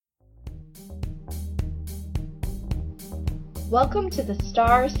Welcome to the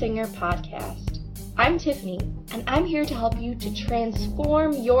Star Singer Podcast. I'm Tiffany, and I'm here to help you to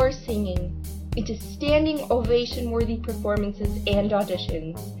transform your singing into standing ovation-worthy performances and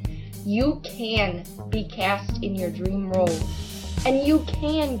auditions. You can be cast in your dream role, and you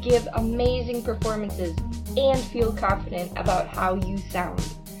can give amazing performances and feel confident about how you sound.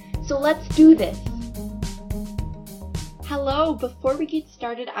 So let's do this. Hello, before we get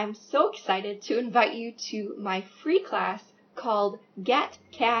started, I'm so excited to invite you to my free class called Get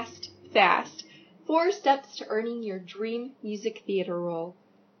Cast Fast, 4 Steps to Earning Your Dream Music Theater Role.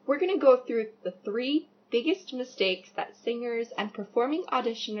 We're going to go through the 3 biggest mistakes that singers and performing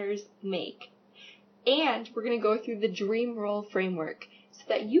auditioners make. And we're going to go through the dream role framework so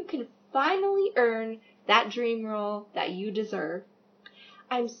that you can finally earn that dream role that you deserve.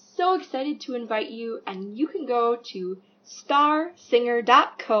 I'm so excited to invite you, and you can go to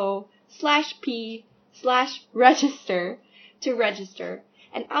starsinger.co/p/register to register,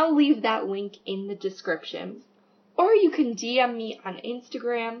 and I'll leave that link in the description. Or you can DM me on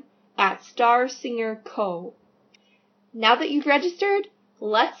Instagram at starsingerco. Now that you've registered,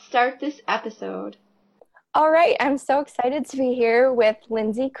 let's start this episode. All right, I'm so excited to be here with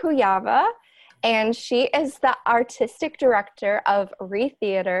Lindsay Kujawa, and she is the artistic director of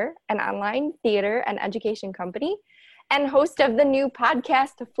Re-Theater, an online theater and education company, and host of the new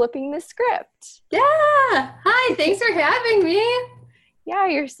podcast, Flipping the Script. Yeah! Hi, thanks for having me. Yeah,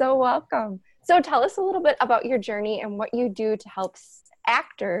 you're so welcome. So tell us a little bit about your journey and what you do to help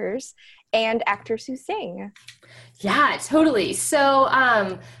actors and actors who sing. Yeah, totally. So,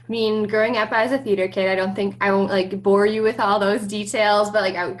 growing up as a theater kid, I won't bore you with all those details, but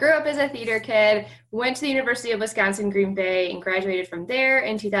I grew up as a theater kid, went to the University of Wisconsin, Green Bay, and graduated from there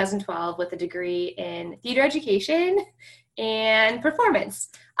in 2012 with a degree in theater education and performance.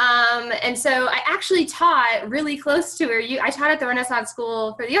 And so I actually taught really close to I taught at the Renaissance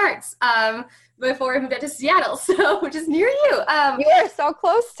School for the Arts, before I moved out to Seattle, which is near you. You are so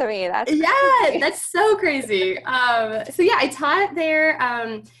close to me. That's crazy. Yeah, that's so crazy. I taught there.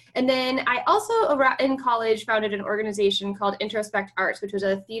 And then I also, in college, founded an organization called Introspect Arts, which was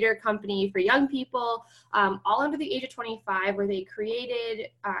a theater company for young people, all under the age of 25, where they created,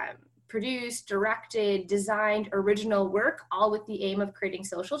 produced, directed, designed original work, all with the aim of creating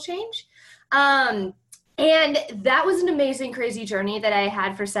social change. And that was an amazing, crazy journey that I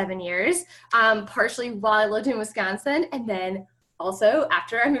had for 7 years, partially while I lived in Wisconsin, and then also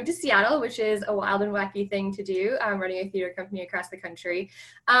after I moved to Seattle, which is a wild and wacky thing to do, running a theater company across the country.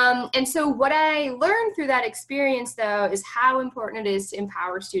 And so what I learned through that experience, though, is how important it is to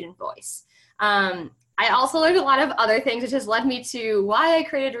empower student voice. I also learned a lot of other things, which has led me to why I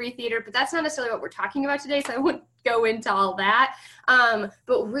created Re-Theater, but that's not necessarily what we're talking about today, so I won't go into all that.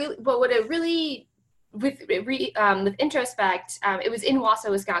 With Introspect, it was in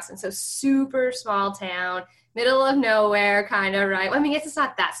Wausau, Wisconsin, so super small town, middle of nowhere, kind of, right? Well, I guess it's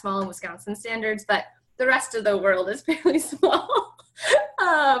not that small in Wisconsin standards, but the rest of the world is fairly small.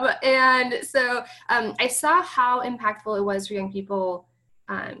 I saw how impactful it was for young people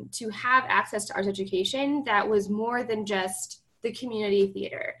to have access to arts education that was more than just the community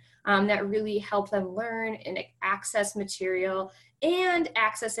theater, that really helped them learn and access material and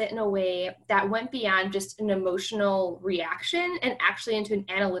access it in a way that went beyond just an emotional reaction and actually into an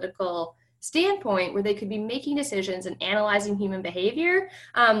analytical standpoint where they could be making decisions and analyzing human behavior,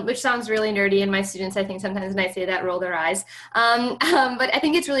 which sounds really nerdy, and my students, I think sometimes when I say that, roll their eyes. But I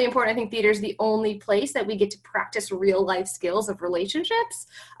think it's really important. I think theater is the only place that we get to practice real life skills of relationships.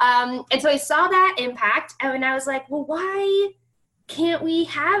 And so I saw that impact, and I was like, well, why can't we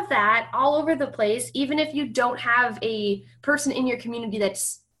have that all over the place, even if you don't have a person in your community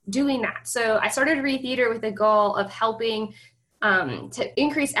that's doing that? So I started Re-Theater with the goal of helping to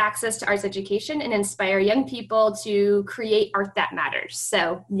increase access to arts education and inspire young people to create art that matters.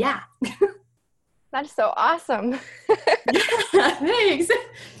 So, yeah. That's so awesome. Yeah, thanks.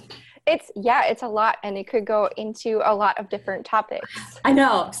 It's a lot, and it could go into a lot of different topics. I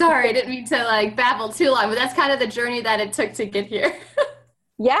know. Sorry, I didn't mean to babble too long, but that's kind of the journey that it took to get here.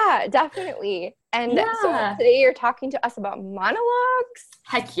 Yeah, definitely. And so today you're talking to us about monologues?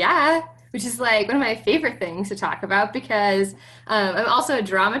 Heck yeah, which is one of my favorite things to talk about because I'm also a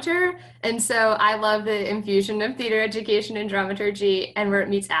dramaturg, and so I love the infusion of theater education and dramaturgy and where it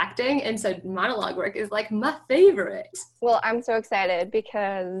meets acting, and so monologue work is my favorite. Well, I'm so excited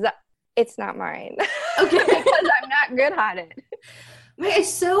because it's not mine. Okay. Because I'm not good at it. It's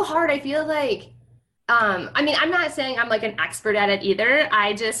so hard. I feel I'm not saying I'm an expert at it either.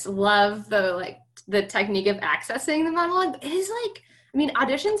 I just love the technique of accessing the monologue. It is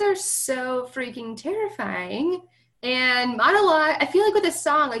auditions are so freaking terrifying And monologue, I feel like with a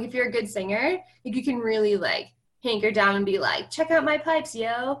song, like if you're a good singer, like you can really like hanker down and be like, check out my pipes,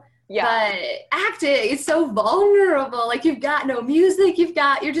 yo. Yeah. But acting is so vulnerable. Like you've got no music,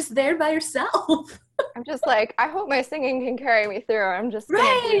 you're just there by yourself. I'm just like, I hope my singing can carry me through. I'm just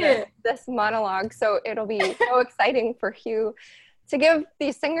gonna do this monologue. So it'll be so exciting for Hugh to give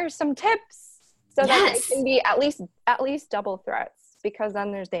these singers some tips so that they can be at least double threats, because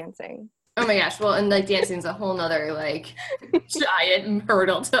then there's dancing. Oh my gosh. Well, and like dancing is a whole nother like giant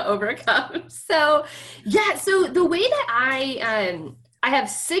hurdle to overcome. So yeah, so the way that I have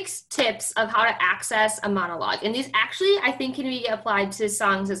 6 tips of how to access a monologue. And these actually, I think, can be applied to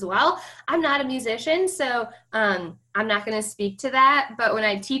songs as well. I'm not a musician, so I'm not going to speak to that. But when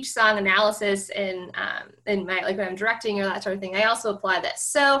I teach song analysis in my, like when I'm directing or that sort of thing, I also apply this.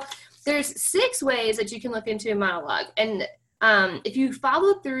 So there's 6 ways that you can look into a monologue. And if you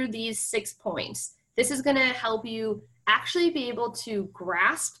follow through these 6 points, this is going to help you actually be able to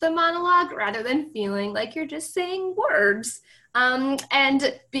grasp the monologue rather than feeling like you're just saying words.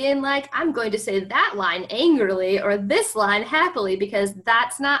 And being like, I'm going to say that line angrily or this line happily, because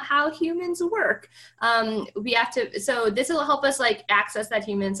that's not how humans work. So this will help us like access that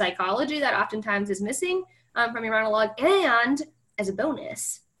human psychology that oftentimes is missing from your monologue. And as a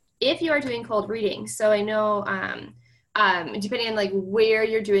bonus, if you are doing cold reading, so I know, depending on like where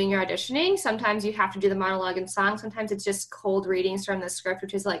you're doing your auditioning, sometimes you have to do the monologue in song. Sometimes it's just cold readings from the script,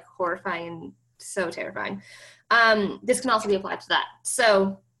 which is like horrifying and so terrifying. This can also be applied to that.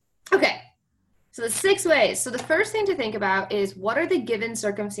 So, okay. So the 6 ways. So the first thing to think about is, what are the given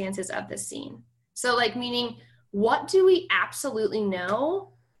circumstances of this scene? So like, meaning, what do we absolutely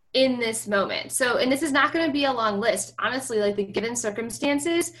know in this moment? So, and this is not going to be a long list. Honestly, like the given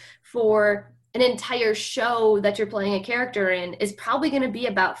circumstances for an entire show that you're playing a character in is probably going to be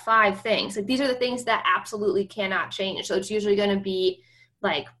about 5 things. Like these are the things that absolutely cannot change. So it's usually going to be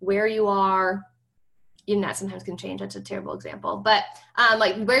like where you are. Even that sometimes can change. That's a terrible example. But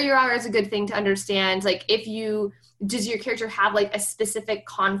like where you are is a good thing to understand. Like does your character have like a specific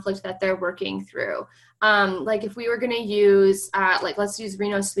conflict that they're working through? Like if we were going to use, like let's use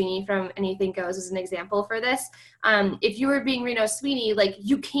Reno Sweeney from Anything Goes as an example for this. If you were being Reno Sweeney, like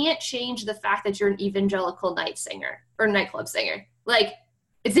you can't change the fact that you're an evangelical night singer or nightclub singer. Like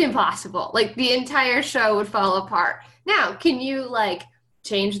it's impossible. Like the entire show would fall apart. Now, can you like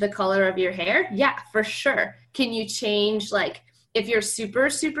change the color of your hair? Yeah, for sure. Can you change like if you're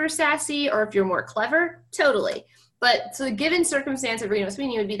super, super sassy or if you're more clever? Totally. But so the given circumstance of Reno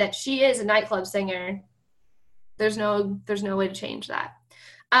Sweeney would be that she is a nightclub singer. There's no way to change that.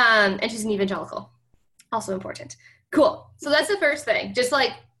 And she's an evangelical. Also important. Cool. So that's the first thing. Just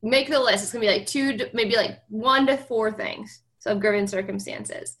like make the list. It's gonna be like maybe like 1 to 4 things. So given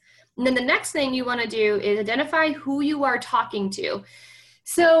circumstances. And then the next thing you want to do is identify who you are talking to.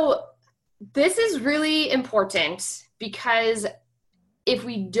 So this is really important, because if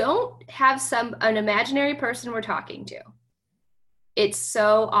we don't have an imaginary person we're talking to, it's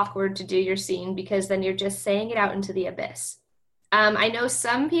so awkward to do your scene, because then you're just saying it out into the abyss. I know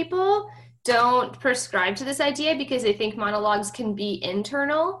some people don't prescribe to this idea because they think monologues can be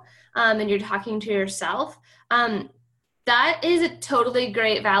internal and you're talking to yourself. That is a totally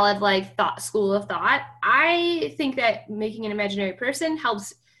great, valid, like school of thought. I think that making an imaginary person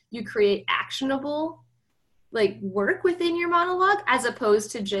helps you create actionable, like work within your monologue, as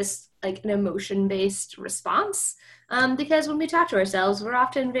opposed to just like an emotion-based response. Because when we talk to ourselves, we're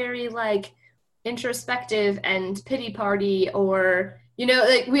often very like introspective and pity party, or, you know,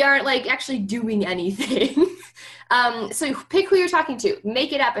 like we aren't like actually doing anything. So pick who you're talking to,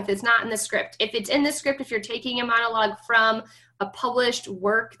 make it up if it's not in the script. If it's in the script, if you're taking a monologue from a published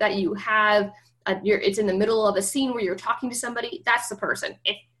work that you have, it's in the middle of a scene where you're talking to somebody, that's the person.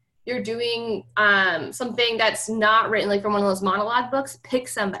 If you're doing something that's not written like from one of those monologue books, pick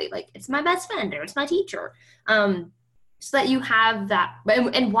somebody, like it's my best friend or it's my teacher, so that you have that.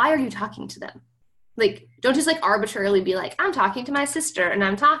 And why are you talking to them? Like, don't just like arbitrarily be like, I'm talking to my sister and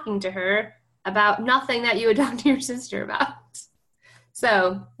I'm talking to her about nothing that you would talk to your sister about.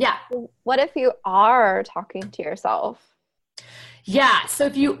 So yeah. What if you are talking to yourself? Yeah, so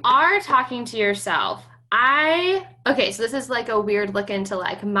if you are talking to yourself, so this is like a weird look into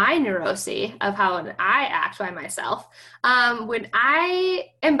like my neurosis of how I act by myself. When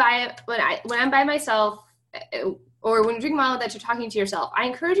I'm by myself, or when you're doing monologue that you're talking to yourself, I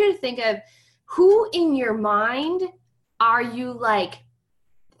encourage you to think of who in your mind are you like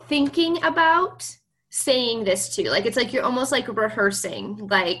thinking about saying this to. Like it's like you're almost like rehearsing,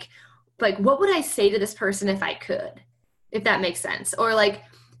 like what would I say to this person if I could, if that makes sense? Or like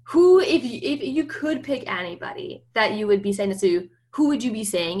if you could pick anybody that you would be saying this to, who would you be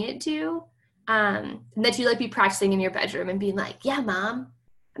saying it to? And that you like be practicing in your bedroom and being like, yeah, Mom,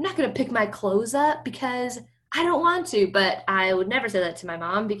 I'm not going to pick my clothes up because I don't want to, but I would never say that to my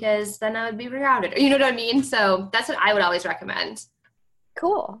mom because then I would be grounded. You know what I mean? So that's what I would always recommend.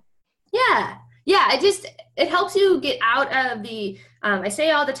 Cool. Yeah. Yeah. It helps you get out of the, I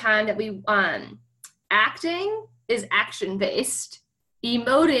say all the time that acting is action-based.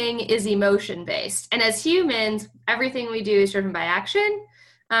 Emoting is emotion-based. And as humans, everything we do is driven by action.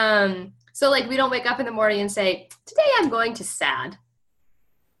 So like we don't wake up in the morning and say, today I'm going to sad.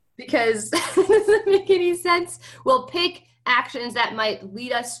 Because that doesn't make any sense. We'll pick actions that might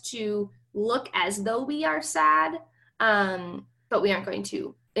lead us to look as though we are sad, but we aren't going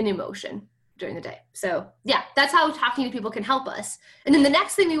to an emotion during the day. So yeah, that's how talking to people can help us. And then the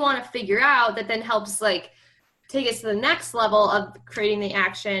next thing we want to figure out that then helps like take us to the next level of creating the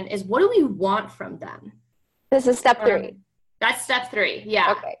action is, what do we want from them? This is step 3. That's step 3.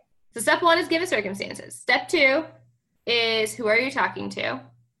 Yeah. Okay. So step 1 is given circumstances. Step 2 is, who are you talking to?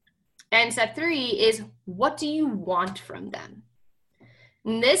 And step 3 is, what do you want from them?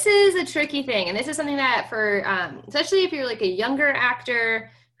 And this is a tricky thing. And this is something that for, especially if you're like a younger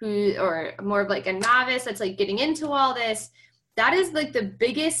actor or more of like a novice that's like getting into all this, that is like the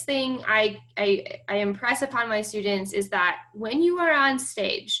biggest thing I impress upon my students is that when you are on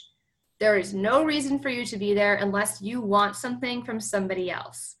stage, there is no reason for you to be there unless you want something from somebody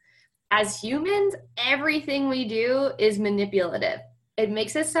else. As humans, everything we do is manipulative. It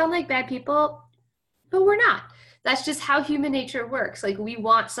makes us sound like bad people, but we're not. That's just how human nature works. Like we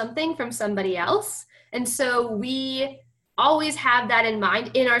want something from somebody else. And so we always have that in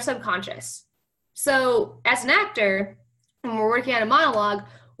mind in our subconscious. So as an actor, when we're working on a monologue,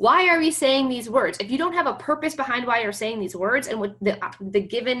 why are we saying these words? If you don't have a purpose behind why you're saying these words and what the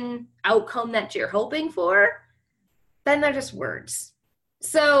given outcome that you're hoping for, then they're just words.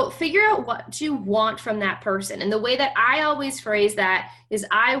 So figure out what you want from that person. And the way that I always phrase that is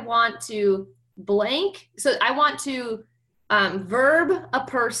I want to blank. So I want to verb a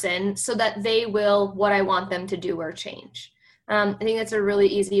person so that they will what I want them to do or change. I think that's a really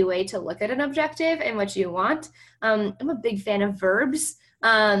easy way to look at an objective and what you want. I'm a big fan of verbs,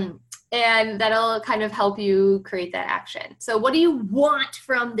 and that'll kind of help you create that action. So what do you want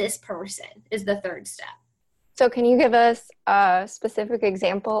from this person is the third step. So can you give us a specific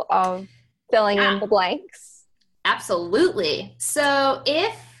example of filling in the blanks? Absolutely. So we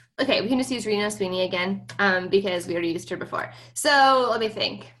can just use Rena Sweeney again because we already used her before. So let me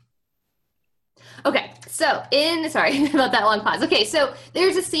think. Okay, so sorry about that long pause. Okay, so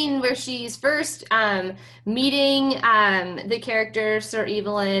there's a scene where she's first meeting the character Sir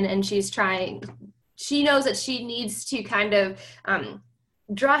Evelyn, and she knows that she needs to kind of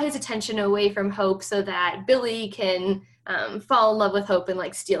draw his attention away from Hope so that Billy can fall in love with Hope and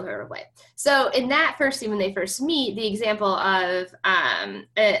like steal her away. So in that first scene when they first meet, the example of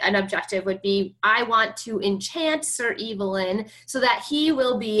an objective would be, I want to enchant Sir Evelyn so that he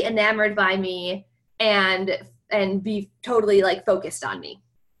will be enamored by me and be totally like focused on me.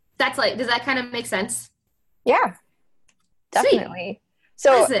 That's like, does that kind of make sense? Yeah, definitely.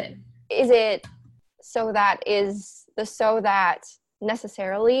 Sweet. So is it so that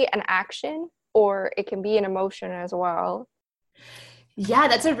necessarily an action, or it can be an emotion as well? Yeah,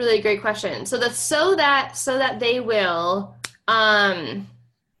 that's a really great question. So so that they will,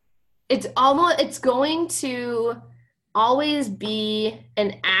 it's going to always be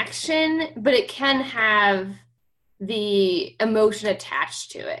an action, but it can have the emotion attached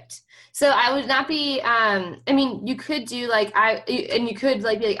to it. So I would not be, you could do like, you could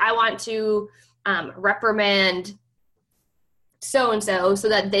like be like, I want to reprimand so-and-so so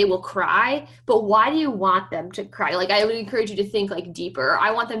that they will cry, but why do you want them to cry? Like, I would encourage you to think like deeper.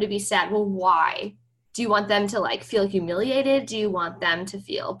 I want them to be sad. Well, why? Do you want them to like feel humiliated? Do you want them to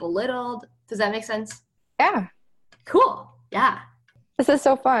feel belittled? Does that make sense? Yeah. Cool. Yeah. This is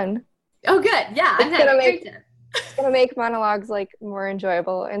so fun. Oh, good. Yeah. It's gonna make monologues like more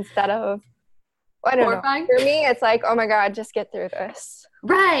enjoyable instead of, I don't know. For me, it's like, oh my God, just get through this.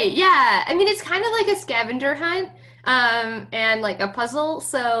 Right. Yeah. I mean, it's kind of like a scavenger hunt. And like a puzzle.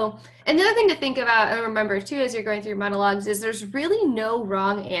 So, and the other thing to think about and remember too as you're going through monologues is there's really no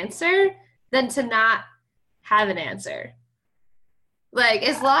wrong answer than to not have an answer. Like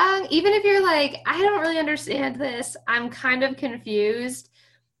even if you're like, I don't really understand this, I'm kind of confused,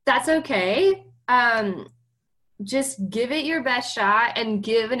 that's okay. Just give it your best shot and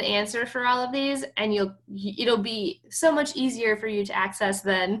give an answer for all of these, and it'll be so much easier for you to access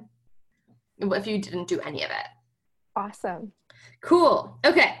than if you didn't do any of it. Awesome. Cool.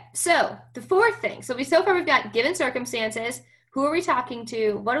 Okay. so the fourth thing. So so far we've got given circumstances. Who are we talking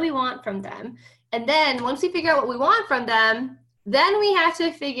to? What do we want from them? And then once we figure out what we want from them, then we have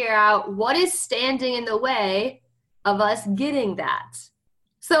to figure out what is standing in the way of us getting that.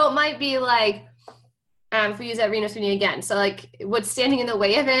 So it might be like, if we use that Reno Sweeney again, so like what's standing in the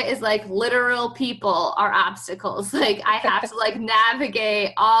way of it is like literal people are obstacles. Like I have to like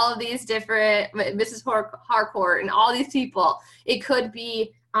navigate all of these different Mrs. Harcourt and all these people. It could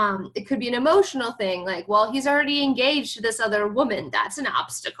be an emotional thing, like, well, he's already engaged to this other woman. That's an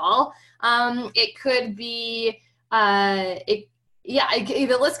obstacle. It could be, the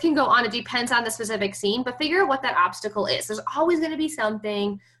list can go on. It depends on the specific scene, but figure out what that obstacle is. There's always going to be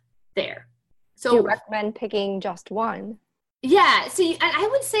something there. So do you recommend picking just one? Yeah, see, I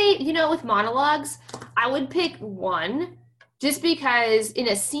would say, with monologues, I would pick one just because in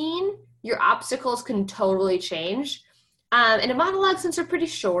a scene, your obstacles can totally change. In a monologue, since they're pretty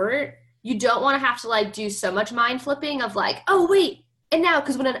short, you don't want to have to like do so much mind flipping of like, oh, wait, and now,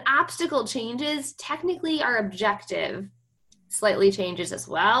 because when an obstacle changes, technically our objective slightly changes as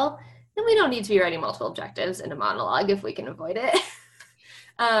well. And we don't need to be writing multiple objectives in a monologue if we can avoid it.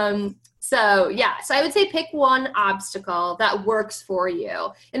 So I would say pick one obstacle that works for you.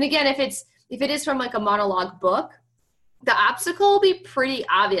 And again, if it is from like a monologue book, the obstacle will be pretty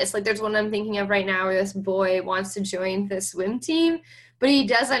obvious. Like there's one I'm thinking of right now where this boy wants to join the swim team, but he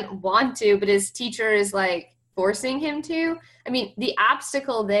doesn't want to, but his teacher is like forcing him to. I mean, the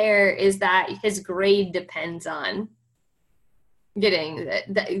obstacle there is that his grade depends on getting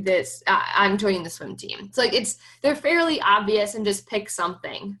I'm joining the swim team. So like they're fairly obvious, and just pick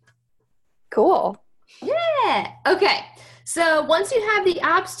something. Cool. Yeah. Okay. So once you have the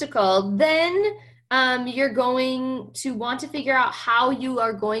obstacle, then you're going to want to figure out how you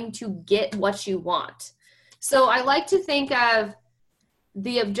are going to get what you want. So I like to think of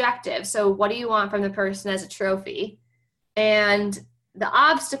the objective. So what do you want from the person as a trophy? And the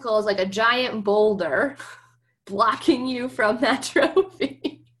obstacle is like a giant boulder blocking you from that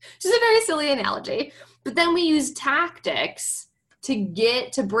trophy. Just a very silly analogy. But then we use tactics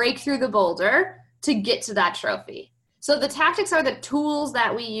to break through the boulder to get to that trophy. So the tactics are the tools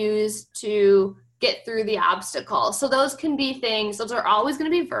that we use to get through the obstacle. So those can be things, those are always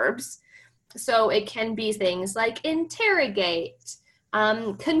going to be verbs. So it can be things like interrogate,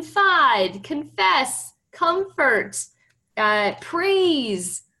 confide, confess, comfort,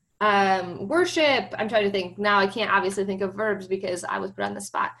 praise, worship. I'm trying to think now. I can't obviously think of verbs because I was put on the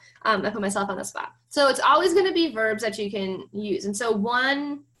spot. I put myself on the spot. So it's always going to be verbs that you can use. And so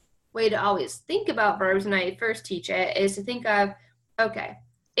one way to always think about verbs when I first teach it is to think of, okay,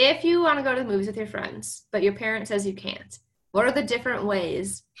 if you want to go to the movies with your friends, but your parent says you can't, what are the different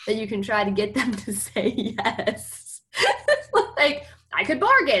ways that you can try to get them to say yes? Like, I could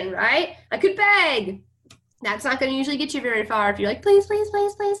bargain, right? I could beg. That's not going to usually get you very far if you're like, please, please,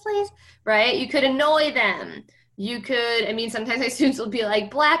 please, please, please, right? You could annoy them. You could, sometimes my students will be like,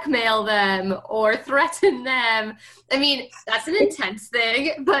 blackmail them or threaten them. That's an intense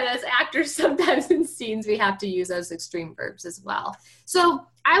thing, but as actors, sometimes in scenes, we have to use those extreme verbs as well. So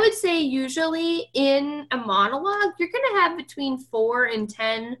I would say usually in a monologue, you're going to have between 4 and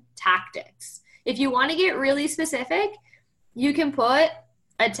 10 tactics. If you want to get really specific, you can put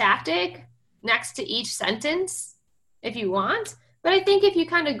a tactic next to each sentence if you want. But I think if you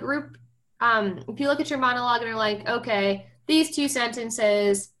kind of group, if you look at your monologue and you're like, okay, these 2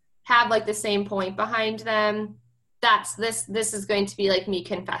 sentences have like the same point behind them, this is going to be like me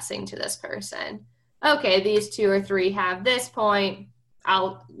confessing to this person. Okay, these 2 or 3 have this point.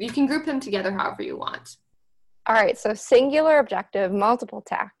 You can group them together however you want. All right, so singular objective, multiple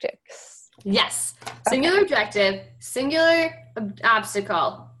tactics. Yes, singular objective, singular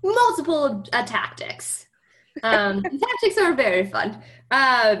obstacle, multiple tactics. Tactics are very fun.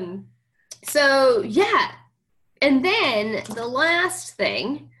 So yeah, and then the last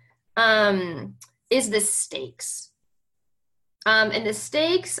thing is the stakes. And the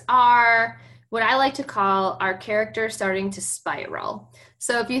stakes are what I like to call our character starting to spiral.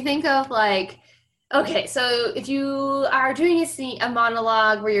 So if you think of like, okay, so if you are doing a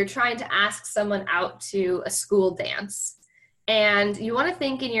monologue where you're trying to ask someone out to a school dance, and you want to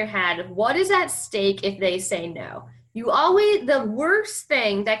think in your head, what is at stake if they say no? The worst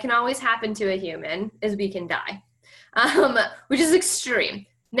thing that can always happen to a human is we can die, which is extreme.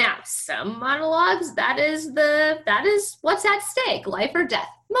 Now, some monologues, that is what's at stake, life or death.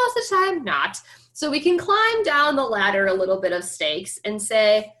 Most of the time, not. So we can climb down the ladder a little bit of stakes and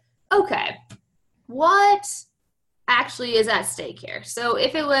say, okay, what actually is at stake here? So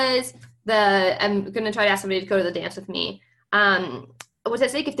if it was I'm going to try to ask somebody to go to the dance with me. what's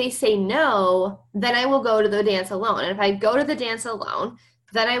at stake, if they say no, then I will go to the dance alone. And if I go to the dance alone,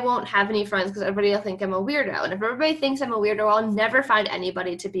 then I won't have any friends because everybody will think I'm a weirdo. And if everybody thinks I'm a weirdo, I'll never find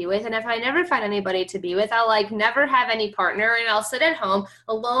anybody to be with. And if I never find anybody to be with, I'll like never have any partner, and I'll sit at home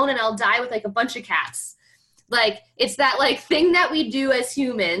alone and I'll die with like a bunch of cats. Like, it's that like thing that we do as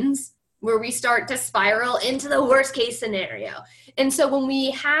humans where we start to spiral into the worst case scenario. And so when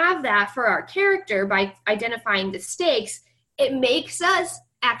we have that for our character by identifying the stakes, it makes us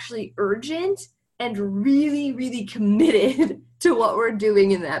actually urgent and really, really committed to what we're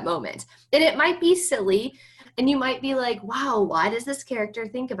doing in that moment. And it might be silly, and you might be like, wow, why does this character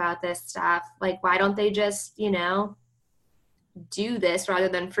think about this stuff? Like, why don't they just, you know, do this rather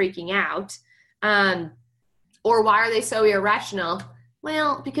than freaking out? Or why are they so irrational?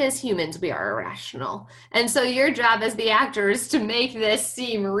 Well, because humans, we are irrational. And so your job as the actor is to make this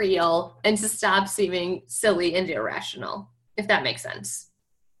seem real and to stop seeming silly and irrational, if that makes sense.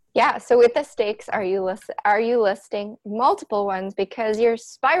 Yeah, so with the stakes, are you listing multiple ones? Because your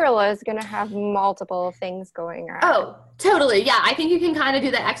spiral is going to have multiple things going on. Oh, totally. Yeah, I think you can kind of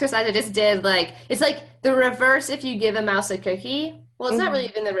do the exercise I just did. Like, it's like the reverse if you give a mouse a cookie. Well, it's not really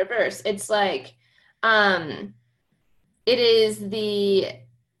even the reverse. It's like, it's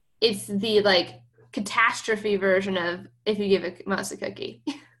the like catastrophe version of if you give a mouse a cookie.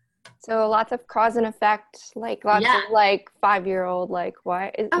 So lots of cause and effect, like lots of like 5-year-old, like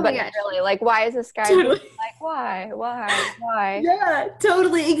why is, but really like, why is this guy like, why? Yeah,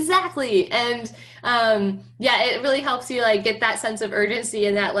 totally. Exactly. And, yeah, it really helps you like get that sense of urgency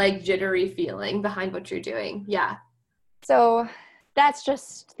and that like jittery feeling behind what you're doing. Yeah. So that's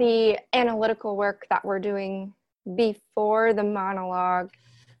just the analytical work that we're doing before the monologue.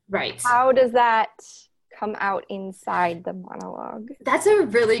 Right. How does that come out inside the monologue? That's a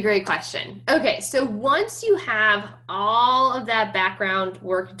really great question. Okay, so once you have all of that background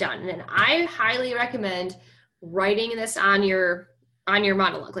work done, and I highly recommend writing this on your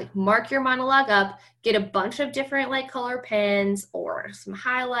monologue. Like, mark your monologue up, get a bunch of different like color pens or some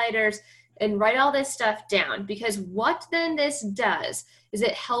highlighters, and write all this stuff down, because what then this does is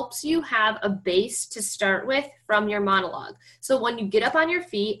it helps you have a base to start with from your monologue. So when you get up on your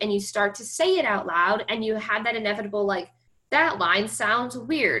feet and you start to say it out loud and you have that inevitable, like, that line sounds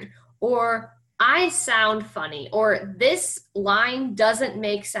weird, or I sound funny, or this line doesn't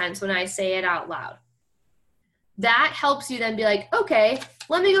make sense when I say it out loud. That helps you then be like, okay,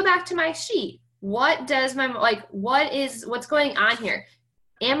 let me go back to my sheet. What does my, like, what's going on here?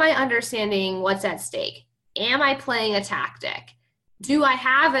 Am I understanding what's at stake? Am I playing a tactic? Do I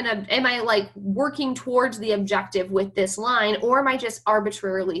have am I like working towards the objective with this line, or am I just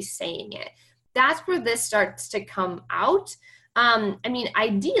arbitrarily saying it? That's where this starts to come out. I mean,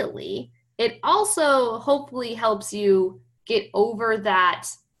 ideally, it also hopefully helps you get over that.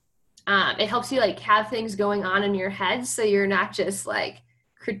 It helps you like have things going on in your head, so you're not just like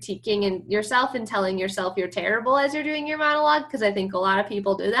critiquing yourself and telling yourself you're terrible as you're doing your monologue, because I think a lot of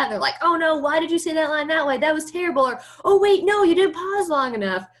people do that. They're like, oh no, why did you say that line that way? That was terrible. Or, oh wait, no, you didn't pause long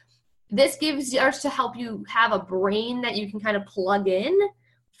enough. This gives yours to help you have a brain that you can kind of plug in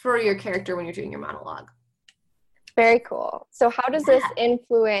for your character when you're doing your monologue. Very cool. So how does this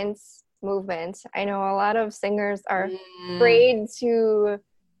influence movement? I know a lot of singers are afraid to,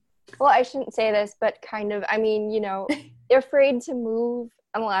 well, I shouldn't say this, but kind of, I mean, you know, they're afraid to move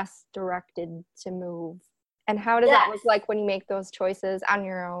unless directed to move. And how does that look like when you make those choices on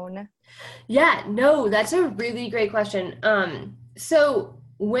your own? Yeah, no, that's a really great question. So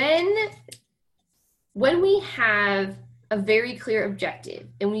when we have a very clear objective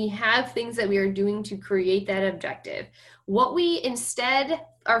and we have things that we are doing to create that objective, what we instead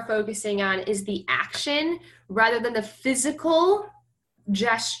are focusing on is the action rather than the physical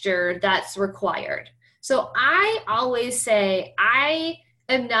gesture that's required. So I always say I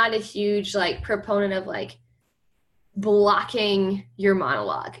am not a huge like proponent of like blocking your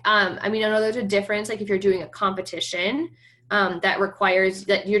monologue. I mean, I know there's a difference, like if you're doing a competition that requires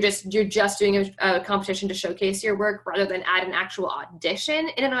that you're just doing a competition to showcase your work rather than at an actual audition.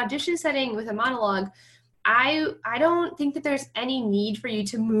 In an audition setting with a monologue, I don't think that there's any need for you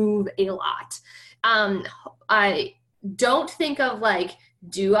to move a lot. I don't think of like,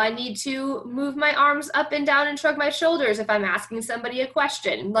 do I need to move my arms up and down and shrug my shoulders if I'm asking somebody a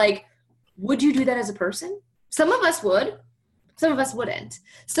question? Like, would you do that as a person? Some of us would, some of us wouldn't.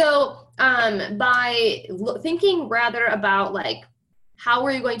 So by thinking rather about like, how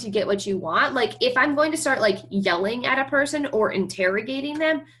are you going to get what you want? Like if I'm going to start like yelling at a person or interrogating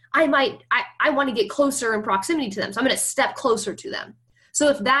them, I want to get closer in proximity to them. So I'm going to step closer to them. So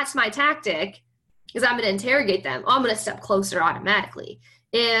if that's my tactic, because I'm going to interrogate them, I'm going to step closer automatically.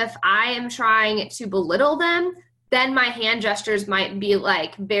 If I am trying to belittle them, then my hand gestures might be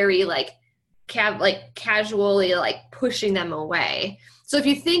like very like casually like pushing them away. So if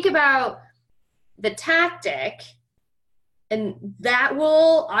you think about the tactic, and that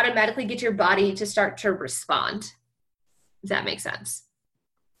will automatically get your body to start to respond. Does that make sense?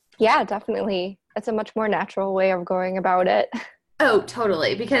 Yeah, definitely. It's a much more natural way of going about it. Oh,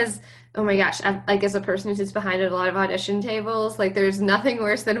 totally. Because, oh my gosh, like as a person who sits behind a lot of audition tables, like there's nothing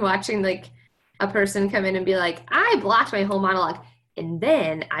worse than watching like a person come in and be like, I blocked my whole monologue. And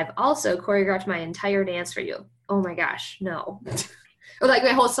then I've also choreographed my entire dance for you. Oh my gosh, no. Or like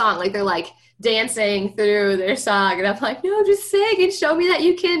my whole song, like they're like dancing through their song. And I'm like, no, just sing and show me that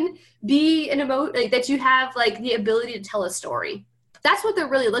you can be an like that you have like the ability to tell a story. That's what they're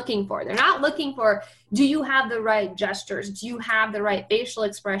really looking for. They're not looking for, do you have the right gestures? Do you have the right facial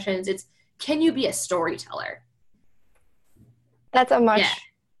expressions? It's, can you be a storyteller? That's a much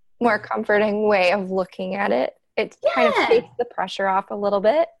more comforting way of looking at it. It kind of takes the pressure off a little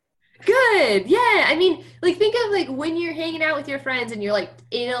bit. Good. Yeah. I mean, like think of like when you're hanging out with your friends and you're like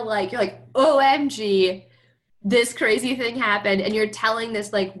in a like, you're like, OMG, this crazy thing happened, and you're telling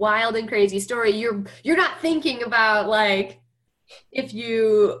this like wild and crazy story. You're not thinking about like if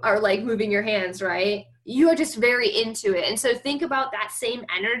you are like moving your hands, right? You are just very into it. And so think about that same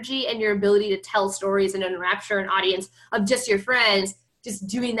energy and your ability to tell stories and enrapture an audience of just your friends, just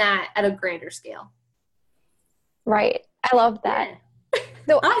doing that at a grander scale. Right. I love that. Yeah.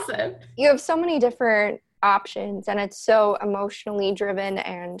 So awesome. You have so many different options, and it's so emotionally driven,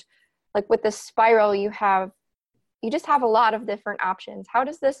 and like with the spiral you just have a lot of different options. How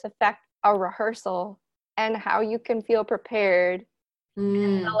does this affect a rehearsal and how you can feel prepared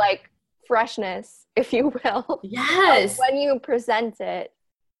and the like freshness, if you will, yes, when you present it,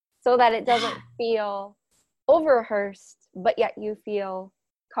 so that it doesn't feel over rehearsed, but yet you feel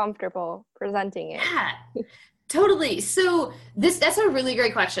comfortable presenting it? Yeah. Totally. So that's a really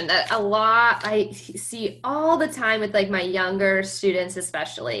great question that a lot I see all the time with like my younger students,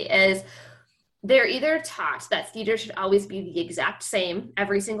 especially, is they're either taught that theater should always be the exact same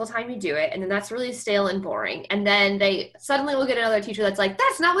every single time you do it, and then that's really stale and boring. And then they suddenly will get another teacher that's like,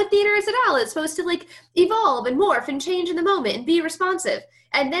 that's not what theater is at all. It's supposed to like evolve and morph and change in the moment and be responsive.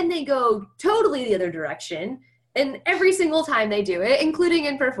 And then they go totally the other direction. And every single time they do it, including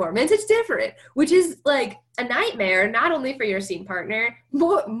in performance, it's different, which is like a nightmare, not only for your scene partner,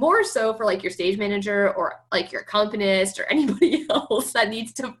 more so for like your stage manager or like your accompanist or anybody else that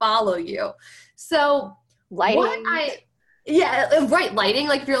needs to follow you. So lighting. Lighting.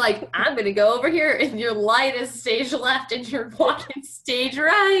 Like if you're like, I'm going to go over here and your light is stage left and you're walking stage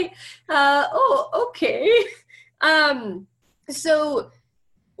right. Okay. So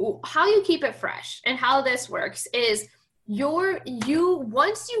how you keep it fresh and how this works is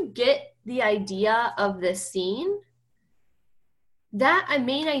once you get the idea of this scene, that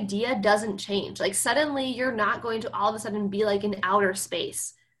main idea doesn't change. Like suddenly you're not going to all of a sudden be like in outer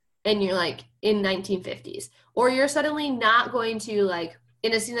space and you're like in 1950s, or you're suddenly not going to like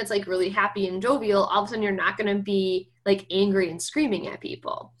in a scene that's like really happy and jovial, all of a sudden you're not going to be like angry and screaming at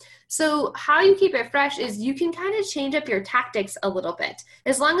people. So how you keep it fresh is you can kind of change up your tactics a little bit,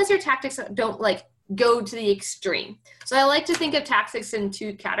 as long as your tactics don't like go to the extreme. So I like to think of tactics in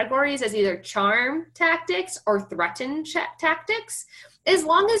two categories, as either charm tactics or threaten tactics. As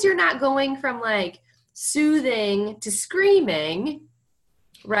long as you're not going from like soothing to screaming,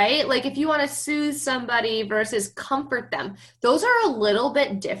 right? Like if you want to soothe somebody versus comfort them, those are a little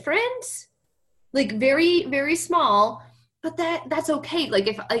bit different, like very, very small. But that's okay. Like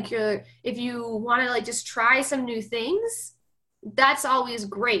if you want to like just try some new things, that's always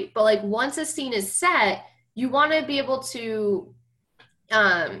great. But like once a scene is set, you want to be able to,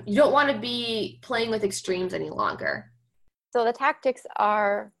 you don't want to be playing with extremes any longer. So the tactics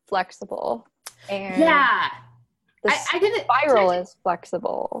are flexible. And the spiral is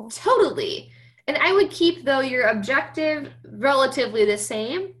flexible. Totally. And I would keep though your objective relatively the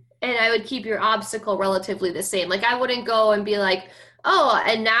same. And I would keep your obstacle relatively the same. Like I wouldn't go and be like, oh,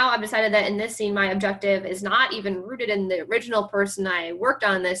 and now I've decided that in this scene, my objective is not even rooted in the original person I worked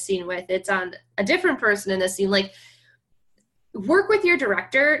on this scene with. It's on a different person in this scene. Like work with your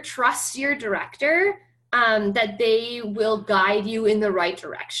director, trust your director, that they will guide you in the right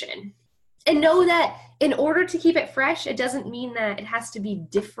direction. And know that in order to keep it fresh, it doesn't mean that it has to be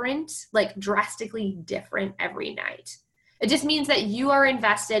different, like drastically different every night. It just means that you are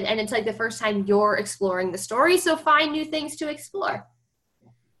invested and it's like the first time you're exploring the story. So find new things to explore.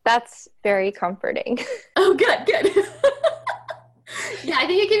 That's very comforting. Oh, good. Yeah, I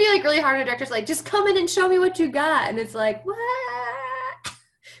think it can be like really hard on directors, like, just come in and show me what you got. And it's like, what?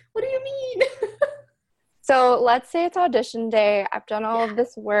 What do you mean? So let's say it's audition day. I've done all of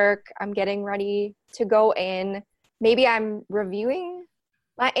this work. I'm getting ready to go in. Maybe I'm reviewing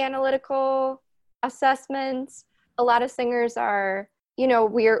my analytical assessments. A lot of singers are,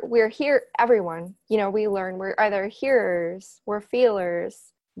 we're here, everyone, we learn. We're either hearers, we're feelers.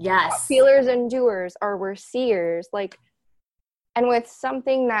 Yes. Feelers and doers, or we're seers. Like, and with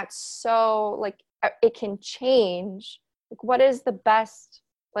something that's so, like, it can change, like, what is the best,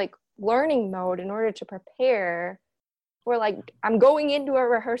 like, learning mode in order to prepare for, like, I'm going into a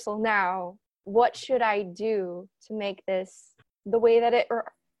rehearsal now. What should I do to make this the way that it,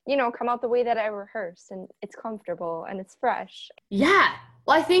 come out the way that I rehearsed, and it's comfortable and it's fresh? Yeah.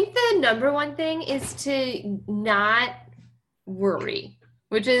 Well, I think the number one thing is to not worry,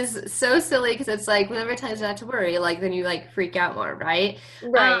 which is so silly because it's like whenever it tells you not to worry, like then you like freak out more, right?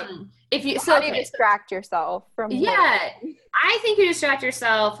 Right. If you How do you distract yourself from worrying? I think you distract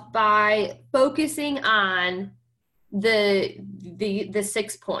yourself by focusing on the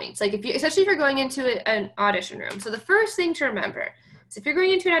 6 points. Like especially if you're going into an audition room. So the first thing to remember is if you're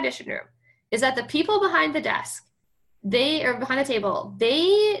going into an audition room is that the people behind the desk, they are behind the table,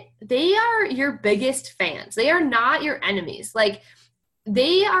 they are your biggest fans. They are not your enemies. Like,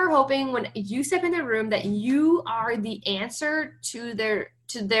 they are hoping when you step in the room that you are the answer to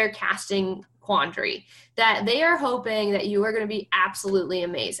their casting quandary, that they are hoping that you are going to be absolutely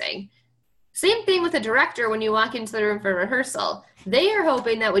amazing. Same thing with the director when you walk into the room for rehearsal. They are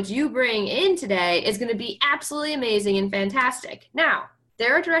hoping that what you bring in today is going to be absolutely amazing and fantastic. Now,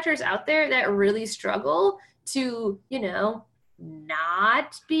 there are directors out there that really struggle to,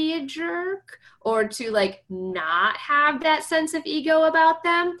 not be a jerk or to like not have that sense of ego about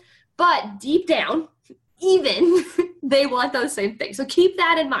them. But deep down, even they want those same things. So keep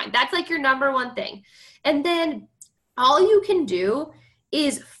that in mind. That's like your number one thing. And then all you can do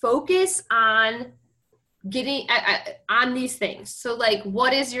is focus on getting on these things. So like,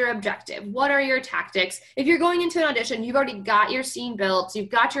 what is your objective? What are your tactics? If you're going into an audition, you've already got your scene built.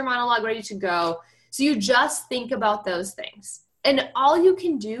 You've got your monologue ready to go. So you just think about those things. And all you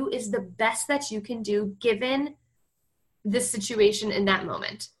can do is the best that you can do given the situation in that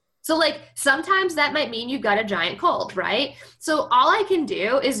moment. So like sometimes that might mean you've got a giant cold, right? So all I can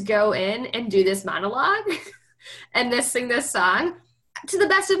do is go in and do this monologue and sing this song to the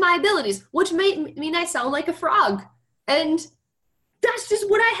best of my abilities, which may mean I sound like a frog. And that's just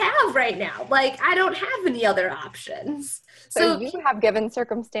what I have right now. Like, I don't have any other options. So you have given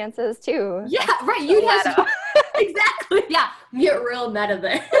circumstances too. Yeah, right. You have exactly. Yeah, get real meta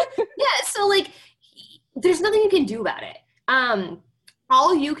there. Yeah, so like, there's nothing you can do about it.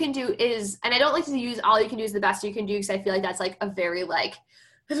 All you can do is, and I don't like to use all you can do is the best you can do because I feel like that's like a very like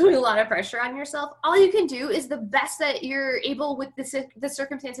putting a lot of pressure on yourself. All you can do is the best that you're able with the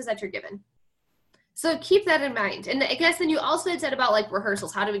circumstances that you're given. So keep that in mind. And I guess then you also had said about like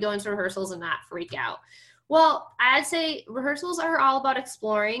rehearsals. How do we go into rehearsals and not freak out? Well, I'd say rehearsals are all about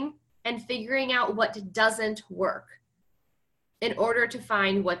exploring and figuring out what doesn't work in order to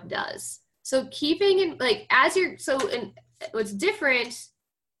find what does. So keeping in like what's different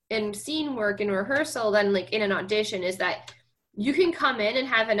in scene work and rehearsal than like in an audition is that you can come in and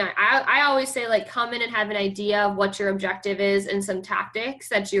have I always say like come in and have an idea of what your objective is and some tactics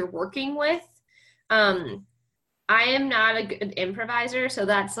that you're working with. I am not a good improviser, so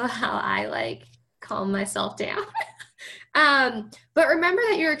that's how I like calm myself down. But remember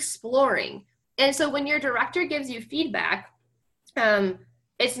that you're exploring. And so when your director gives you feedback,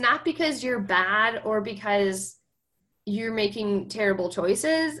 it's not because you're bad or because you're making terrible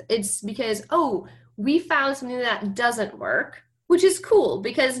choices. It's because, we found something that doesn't work, which is cool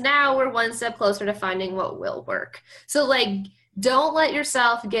because now we're one step closer to finding what will work. So like, don't let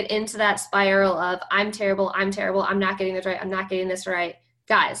yourself get into that spiral of I'm terrible, I'm not getting this right, I'm not getting this right.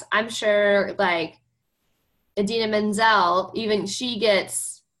 Guys, I'm sure like Idina Menzel, even she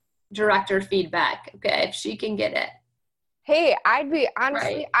gets director feedback, okay, if she can get it. Hey, I'd be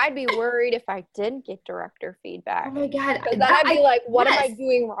worried if I didn't get director feedback. Oh my God. Because then I'd be like, what am I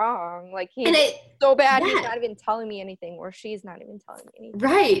doing wrong? Like, he's so bad, he's not even telling me anything, or she's not even telling me anything.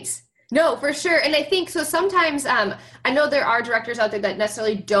 Right. No, for sure. And I think so sometimes, I know there are directors out there that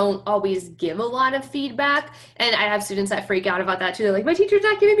necessarily don't always give a lot of feedback. And I have students that freak out about that too. They're like, my teacher's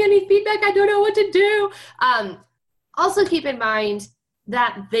not giving me any feedback. I don't know what to do. Also keep in mind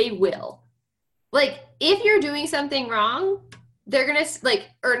that they will. Like, if you're doing something wrong, they're going to like,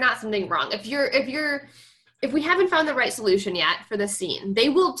 or not something wrong. If we haven't found the right solution yet for the scene, they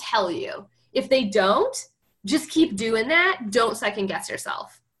will tell you. If they don't, just keep doing that. Don't second guess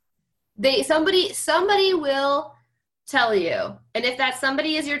yourself. Somebody will tell you. And if that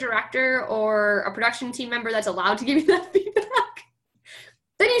somebody is your director or a production team member that's allowed to give you that feedback,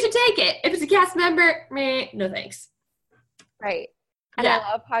 then you should take it. If it's a cast member, meh, no thanks. Right. And I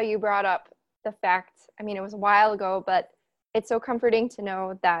love how you brought up the fact, I mean, it was a while ago, but it's so comforting to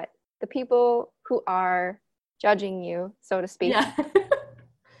know that the people who are judging you, so to speak,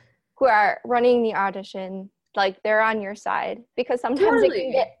 who are running the audition, like, they're on your side, because sometimes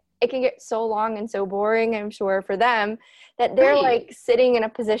it can get so long and so boring, I'm sure, for them, that they're like sitting in a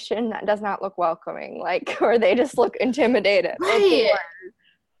position that does not look welcoming, like, or they just look intimidated. Right.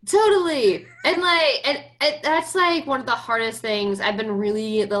 Totally. And that's like one of the hardest things. I've been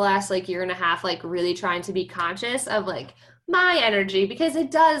really the last like year and a half, like really trying to be conscious of like my energy, because it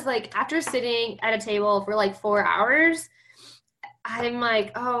does, like, after sitting at a table for like 4 hours, I'm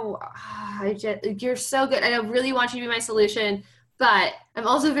like, you're so good. And I really want you to be my solution, but I'm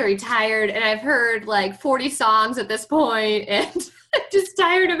also very tired, and I've heard like 40 songs at this point, and I'm just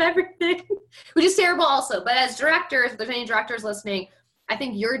tired of everything, which is terrible also. But as directors, if there's any directors listening, I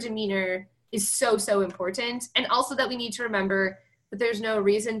think your demeanor is so, so important. And also that we need to remember that there's no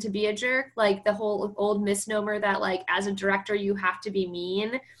reason to be a jerk. Like the whole old misnomer that like as a director you have to be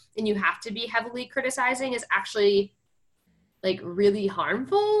mean and you have to be heavily criticizing is actually like really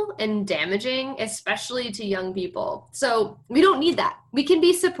harmful and damaging, especially to young people. So we don't need that. We can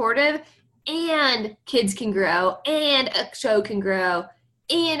be supportive, and kids can grow, and a show can grow,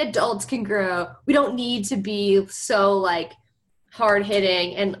 and adults can grow. We don't need to be so like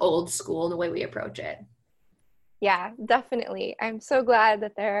hard-hitting and old school in the way we approach it. Yeah, definitely. I'm so glad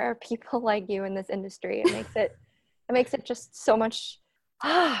that there are people like you in this industry. It makes it just so much,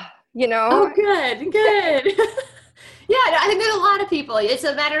 you know. Oh, good. Yeah, I think there's a lot of people. It's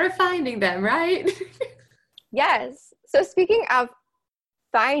a matter of finding them, right? Yes. So speaking of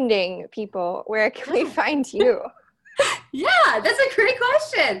finding people, where can we find you? Yeah, that's a great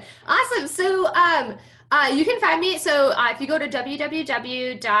question. Awesome. So you can find me. So if you go to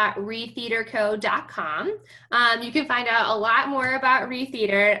www.retheaterco.com, you can find out a lot more about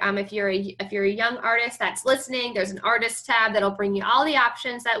ReTheater. If you're a young artist that's listening, there's an artist tab that'll bring you all the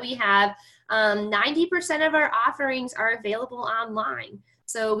options that we have. 90% of our offerings are available online.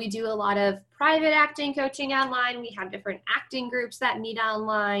 So we do a lot of private acting coaching online. We have different acting groups that meet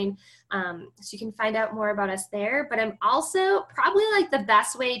online. So you can find out more about us there. But I'm also probably like the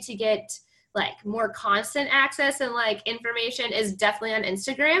best way to get like more constant access and like information is definitely on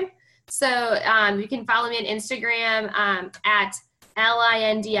Instagram. So you can follow me on Instagram at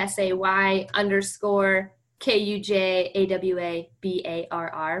LINDSAY_KUJAWABARR.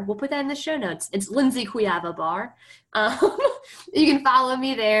 We'll put that in the show notes. It's Lindsay Kujawa Bar. You can follow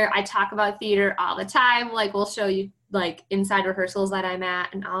me there. I talk about theater all the time. Like we'll show you like inside rehearsals that I'm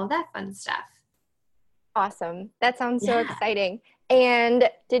at and all that fun stuff. Awesome. That sounds so exciting. And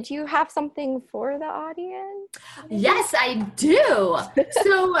did you have something for the audience? Yes, I do.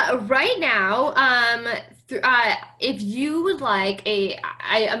 So right now, if you would like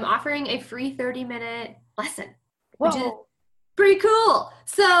I am offering a free 30-minute lesson, which is pretty cool.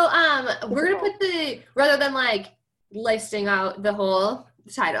 So we're going to put rather than like listing out the whole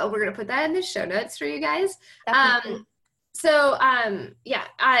title, we're going to put that in the show notes for you guys. Definitely.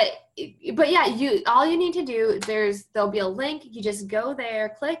 All you need to do, there'll be a link. You just go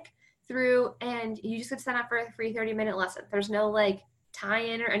there, click through, and you just get sign up for a free 30-minute lesson. There's no like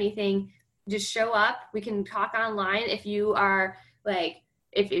tie-in or anything. Just show up. We can talk online. If you are like,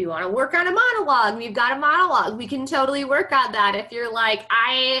 if you want to work on a monologue, we've got a monologue. We can totally work on that. If you're like,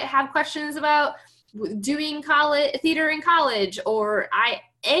 I have questions about doing theater in college, or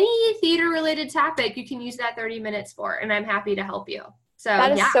any theater related topic, you can use that 30 minutes for, and I'm happy to help you. So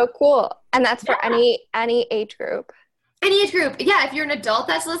that is so cool. And that's for any age group. Any age group. Yeah. If you're an adult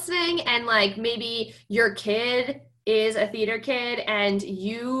that's listening and like maybe your kid is a theater kid and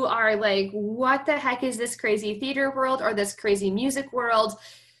you are like, what the heck is this crazy theater world or this crazy music world?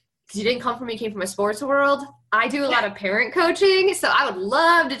 You didn't come from me, you came from a sports world. I do a lot of parent coaching, so I would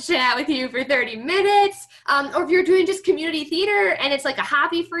love to chat with you for 30 minutes. Or if you're doing just community theater and it's like a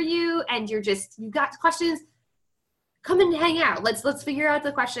hobby for you and you've got questions, come and hang out. Let's figure out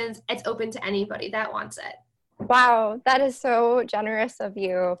the questions. It's open to anybody that wants it. Wow, that is so generous of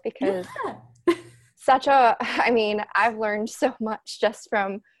you, because I've learned so much just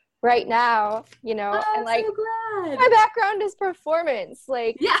from right now, you know, and like so glad. My background is performance.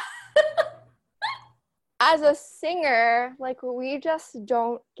 Like, as a singer, like we just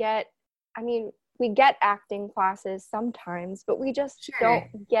don't get, we get acting classes sometimes, but we just don't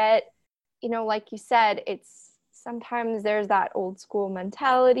get like you said, it's sometimes there's that old school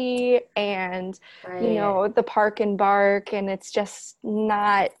mentality and, the park and bark, and it's just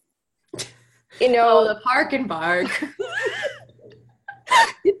not, Oh, the park and bark.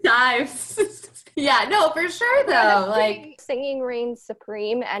 Good times. Yeah, no, for sure though. Like singing reigns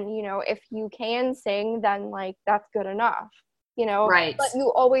supreme, and if you can sing, then like that's good enough, Right. But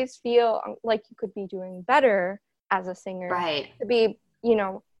you always feel like you could be doing better as a singer, right? To be,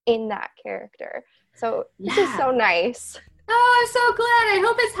 in that character. So this is so nice. Oh, I'm so glad. I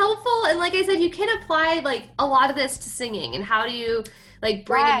hope it's helpful. And like I said, you can apply like a lot of this to singing. And how do you like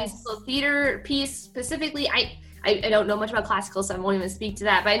bring a musical theater piece specifically? I don't know much about classical, so I won't even speak to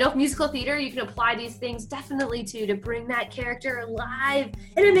that. But I know musical theater, you can apply these things definitely to bring that character alive.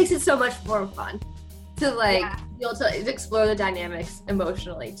 And it makes it so much more fun to be able to explore the dynamics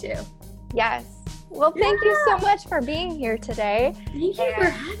emotionally too. Yes. Well, thank you so much for being here today. Thank you for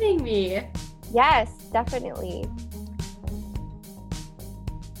having me. Yes, definitely.